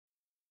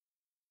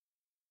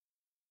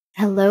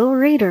Hello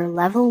Reader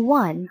Level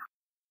 1.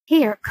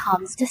 Here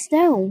comes the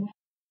snow.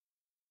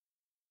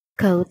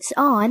 Coats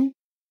on,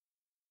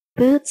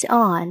 boots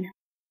on,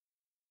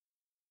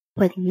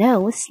 but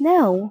no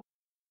snow.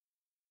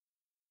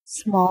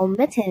 Small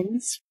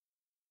mittens,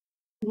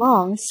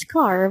 long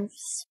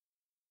scarves,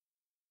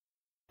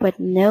 but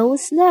no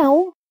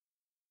snow.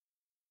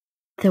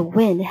 The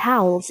wind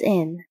howls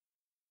in,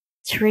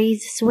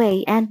 trees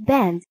sway and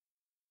bend,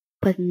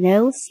 but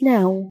no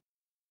snow.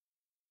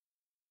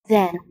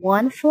 Then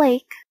one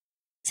flake,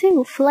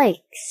 two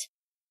flakes.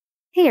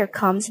 Here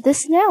comes the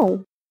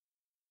snow.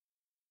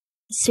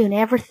 Soon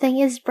everything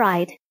is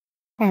bright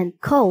and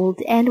cold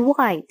and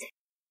white.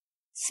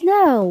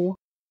 Snow!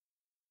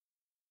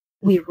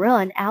 We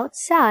run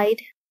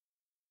outside.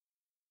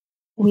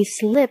 We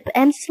slip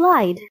and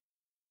slide.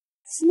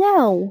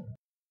 Snow!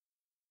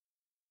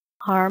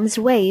 Arms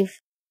wave.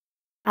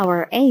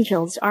 Our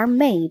angels are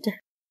made.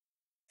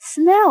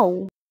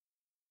 Snow!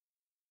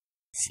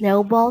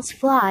 Snowballs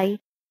fly.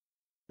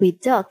 We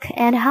duck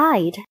and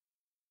hide.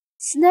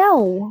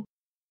 Snow!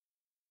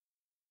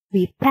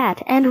 We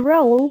pat and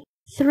roll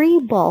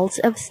 3 balls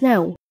of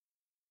snow.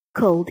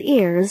 Cold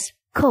ears,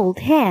 cold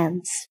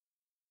hands.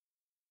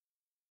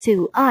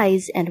 2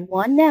 eyes and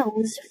 1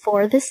 nose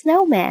for the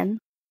snowman.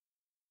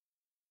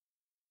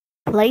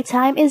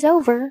 Playtime is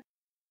over.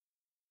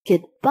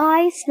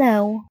 Goodbye,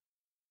 snow.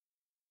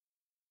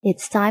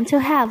 It's time to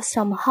have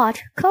some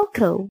hot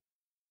cocoa.